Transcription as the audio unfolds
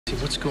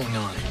what's going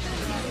on?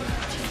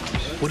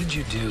 What did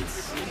you do?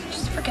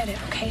 Just forget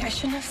it, okay? I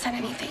shouldn't have said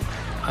anything.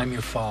 I'm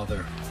your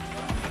father.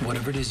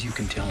 Whatever it is, you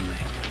can tell me.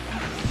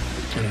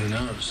 And who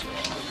knows?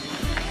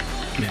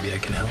 Maybe I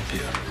can help you.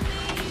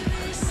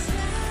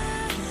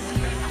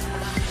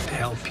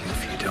 Help you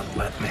if you don't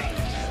let me.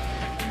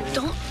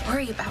 Don't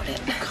worry about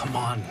it. Come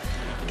on,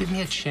 give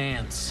me a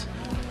chance.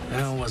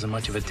 I wasn't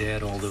much of a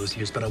dad all those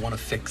years, but I want to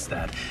fix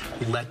that.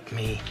 Let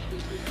me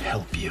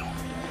help you.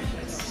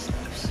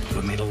 It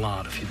would mean a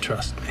lot if you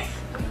trust me.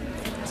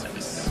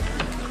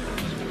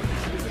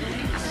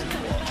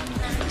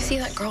 See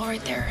that girl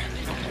right there?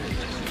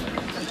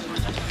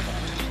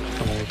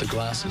 The one with the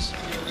glasses?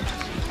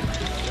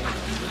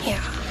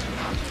 Yeah.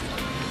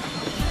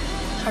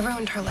 I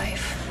ruined her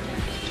life.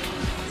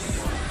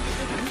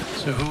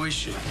 So who is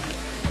she?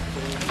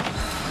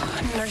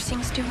 A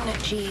nursing student at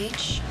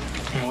GH.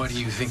 Why do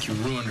you think you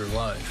ruined her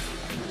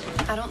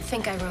life? I don't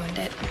think I ruined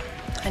it.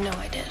 I know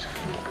I did.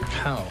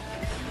 How?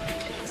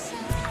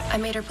 I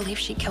made her believe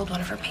she killed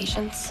one of her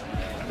patients.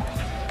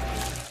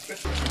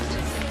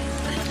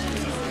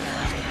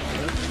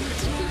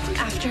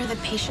 After the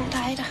patient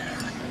died,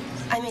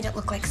 I made it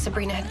look like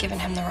Sabrina had given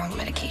him the wrong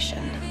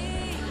medication.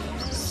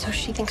 So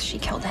she thinks she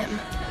killed him,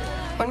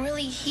 when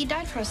really he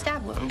died from a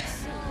stab wound.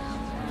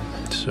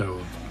 So,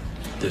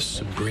 this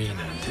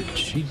Sabrina, did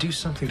she do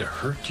something to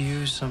hurt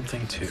you,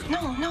 something to...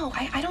 No,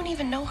 I don't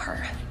even know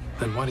her.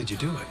 Then why did you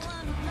do it?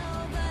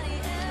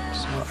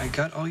 So I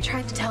got all... I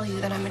tried to tell you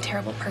that I'm a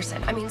terrible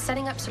person. I mean,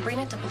 setting up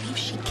Sabrina to believe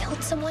she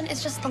killed someone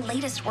is just the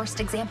latest worst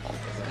example.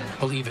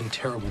 Well, even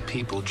terrible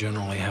people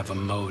generally have a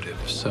motive,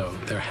 so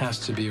there has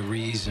to be a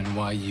reason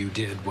why you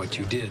did what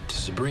you did to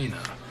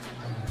Sabrina.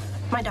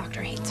 My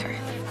doctor hates her.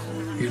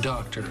 Your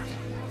doctor?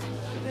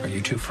 Are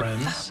you two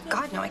friends?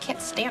 God, no, I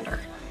can't stand her.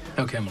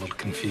 Okay, I'm a little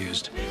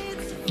confused.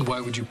 Why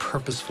would you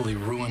purposefully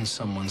ruin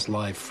someone's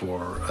life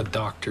for a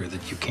doctor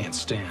that you can't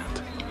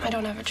stand? I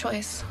don't have a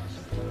choice.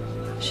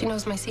 She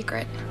knows my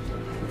secret.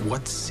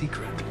 What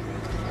secret?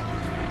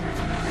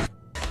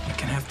 You're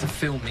gonna have to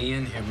fill me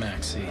in here,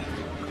 Maxie,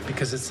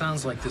 because it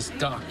sounds like this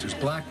doctor's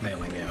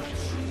blackmailing you.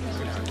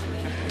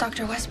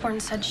 Dr. Westbourne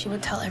said she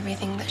would tell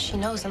everything that she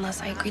knows unless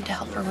I agreed to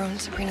help her ruin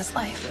Sabrina's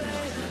life.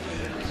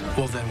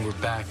 Well, then we're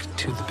back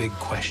to the big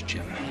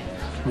question.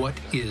 What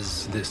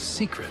is this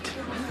secret?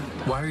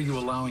 Why are you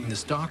allowing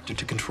this doctor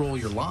to control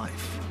your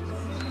life?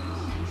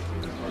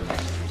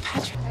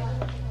 Patrick.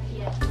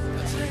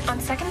 On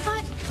second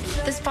thought,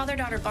 this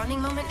father-daughter bonding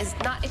moment is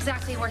not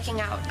exactly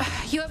working out.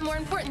 You have more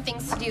important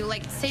things to do,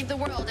 like save the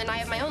world, and I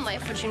have my own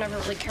life, which you never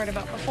really cared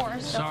about before,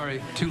 so...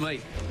 Sorry, too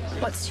late.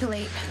 What's too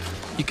late?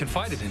 You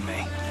confided in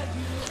me.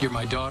 You're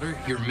my daughter,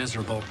 you're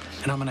miserable,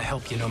 and I'm gonna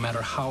help you no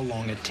matter how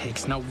long it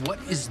takes. Now, what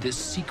is this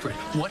secret?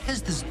 What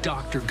has this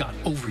doctor got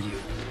over you?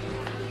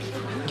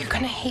 You're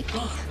gonna hate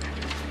me.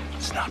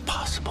 It's not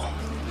possible.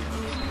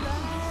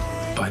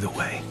 By the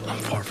way, I'm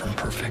far from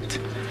perfect.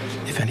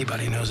 If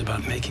anybody knows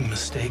about making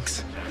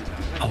mistakes,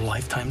 a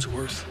lifetime's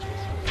worth,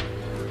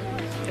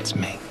 it's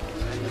me.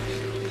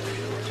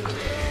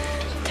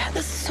 Dad,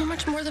 this is so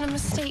much more than a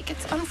mistake.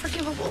 It's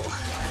unforgivable.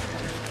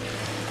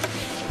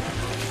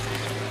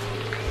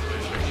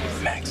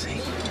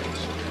 Maxie.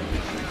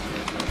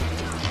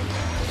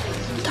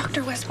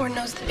 Dr. Westbourne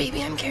knows the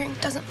baby I'm carrying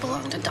doesn't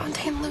belong to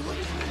Dante and Lou.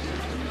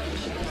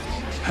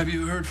 Have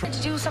you heard from...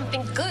 To do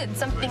something good,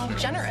 something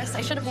generous.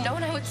 I should have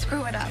known I would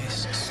screw it up. Okay,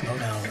 slow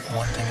down,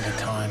 one thing at a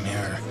time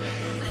here.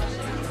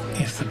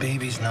 If the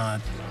baby's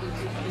not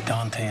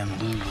Dante and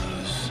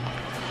Lulu's,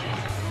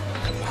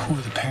 who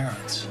are the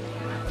parents?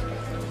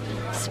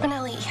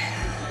 Spinelli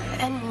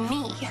and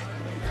me.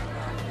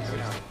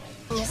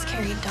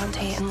 Miscarried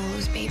Dante and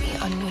Lulu's baby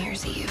on New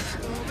Year's Eve.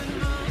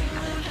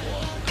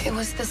 It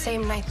was the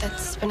same night that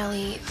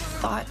Spinelli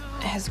thought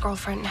his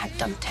girlfriend had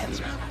dumped him.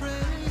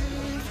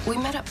 We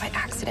met up by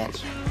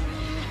accident.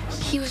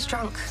 He was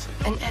drunk,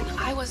 and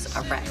I was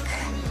a wreck.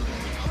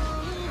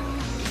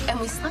 And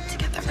we slept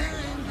together.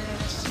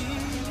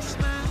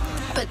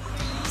 But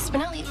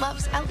Spinelli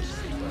loves Ellie.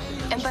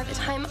 And by the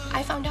time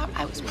I found out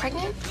I was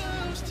pregnant,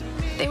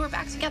 they were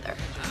back together.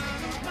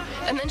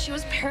 And then she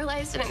was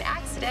paralyzed in an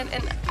accident,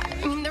 and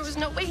I mean, there was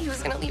no way he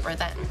was gonna leave her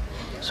then.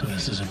 So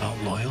this is about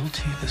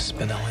loyalty? The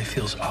Spinelli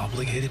feels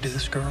obligated to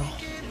this girl?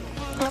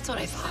 That's what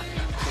I thought,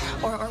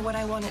 or what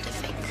I wanted to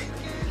think.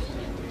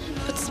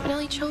 But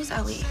Spinelli chose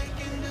Ellie.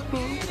 I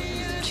mean,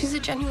 she's a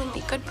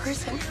genuinely good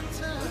person.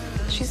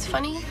 She's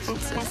funny and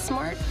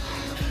smart,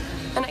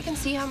 and I can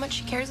see how much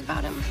she cares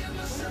about him.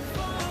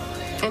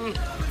 And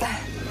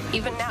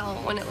even now,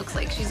 when it looks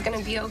like she's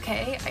gonna be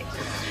okay,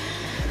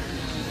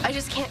 I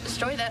just can't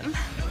destroy them.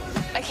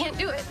 I can't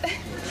do it.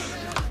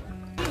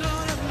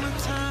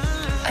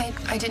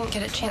 I didn't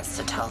get a chance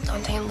to tell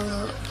Dante and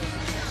Lulu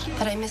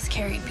that I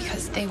miscarried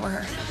because they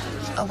were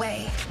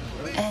away,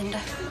 and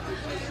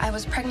I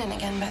was pregnant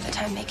again by the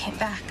time they came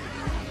back.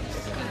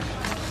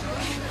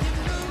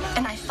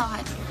 And I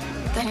thought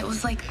that it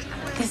was like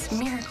this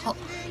miracle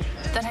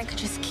that I could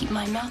just keep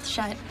my mouth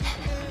shut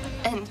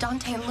and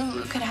Dante and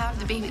Lulu could have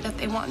the baby that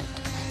they wanted.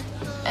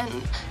 and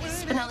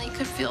Spinelli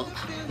could feel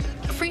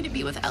free to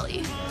be with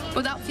Ellie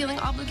without feeling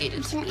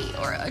obligated to me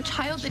or a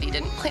child that he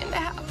didn't plan to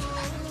have.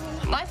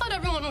 I thought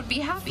everyone would be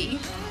happy.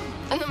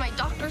 And then my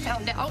doctor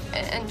found out,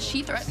 and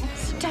she threatened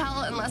to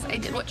tell unless I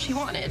did what she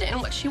wanted,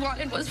 and what she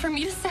wanted was for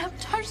me to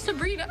sabotage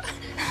Sabrina.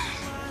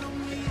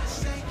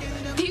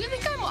 Do you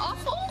think I'm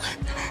awful?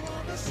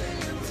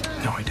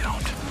 No, I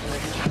don't.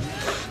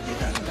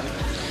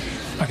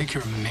 I think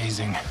you're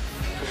amazing.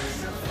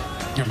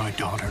 You're my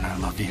daughter, and I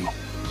love you.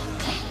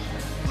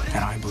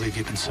 And I believe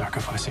you've been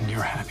sacrificing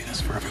your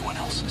happiness for everyone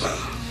else's.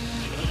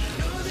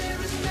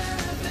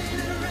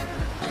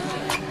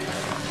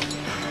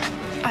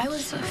 I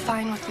was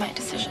fine with my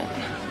decision.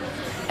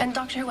 And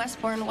Dr.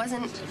 Westbourne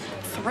wasn't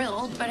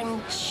thrilled, but I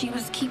mean, she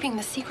was keeping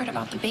the secret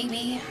about the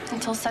baby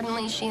until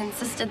suddenly she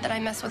insisted that I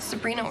mess with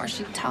Sabrina or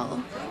she'd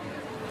tell.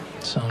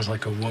 Sounds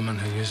like a woman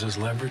who uses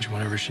leverage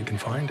whenever she can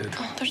find it.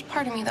 Oh, there's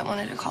part of me that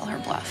wanted to call her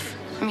bluff.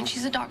 I mean,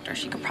 she's a doctor.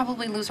 She could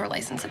probably lose her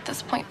license at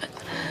this point, but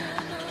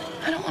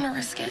I don't want to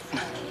risk it.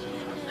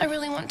 I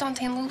really want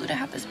Dante and Lulu to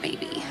have this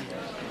baby.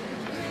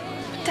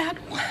 Dad,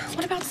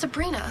 what about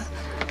Sabrina?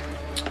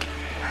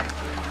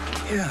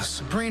 Yeah,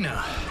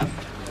 Sabrina.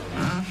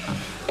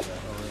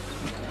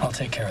 I'll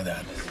take care of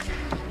that.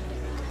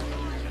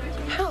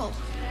 How?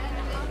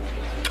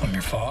 I'm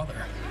your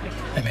father.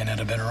 I may not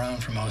have been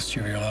around for most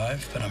of your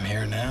life, but I'm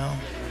here now.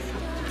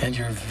 And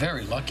you're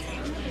very lucky,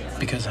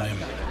 because I'm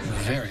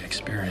very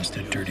experienced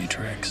at dirty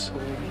tricks.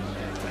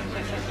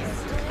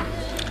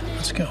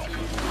 Let's go.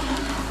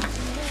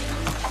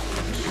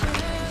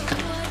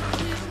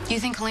 You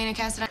think Helena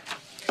cast it?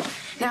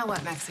 Now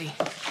what, Maxie?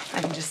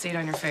 I can just see it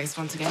on your face.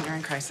 Once again, you're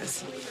in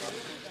crisis.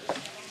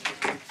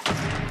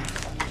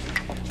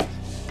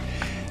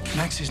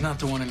 Maxie's not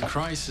the one in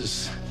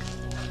crisis.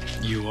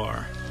 You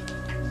are.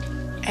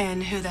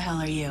 And who the hell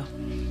are you?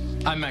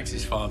 I'm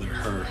Maxie's father,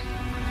 her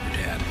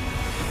dad.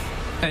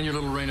 And your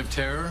little reign of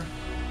terror,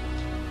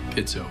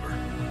 it's over.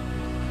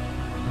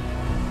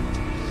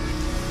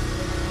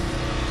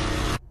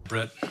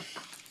 Britt.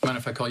 Mind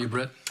if I call you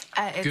Britt?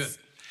 Good.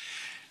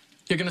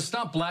 You're gonna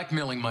stop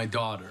blackmailing my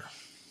daughter,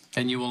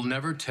 and you will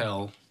never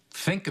tell,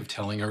 think of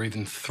telling, or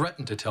even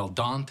threaten to tell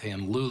Dante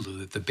and Lulu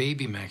that the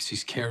baby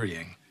Maxie's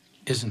carrying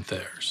isn't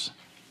theirs.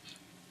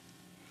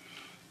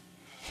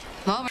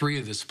 Well, 3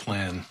 of this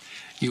plan,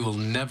 you will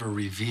never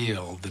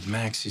reveal that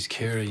Maxie's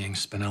carrying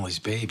Spinelli's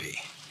baby.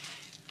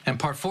 And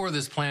part 4 of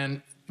this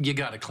plan, you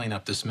gotta clean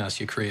up this mess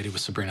you created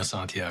with Sabrina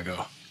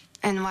Santiago.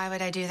 and why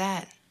would I do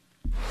that?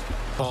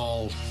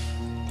 All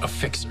a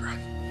fixer.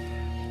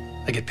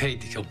 I get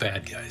paid to kill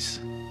bad guys.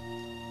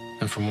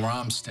 And from where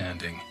I'm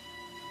standing,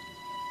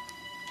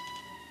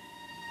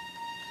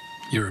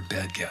 you're a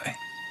bad guy.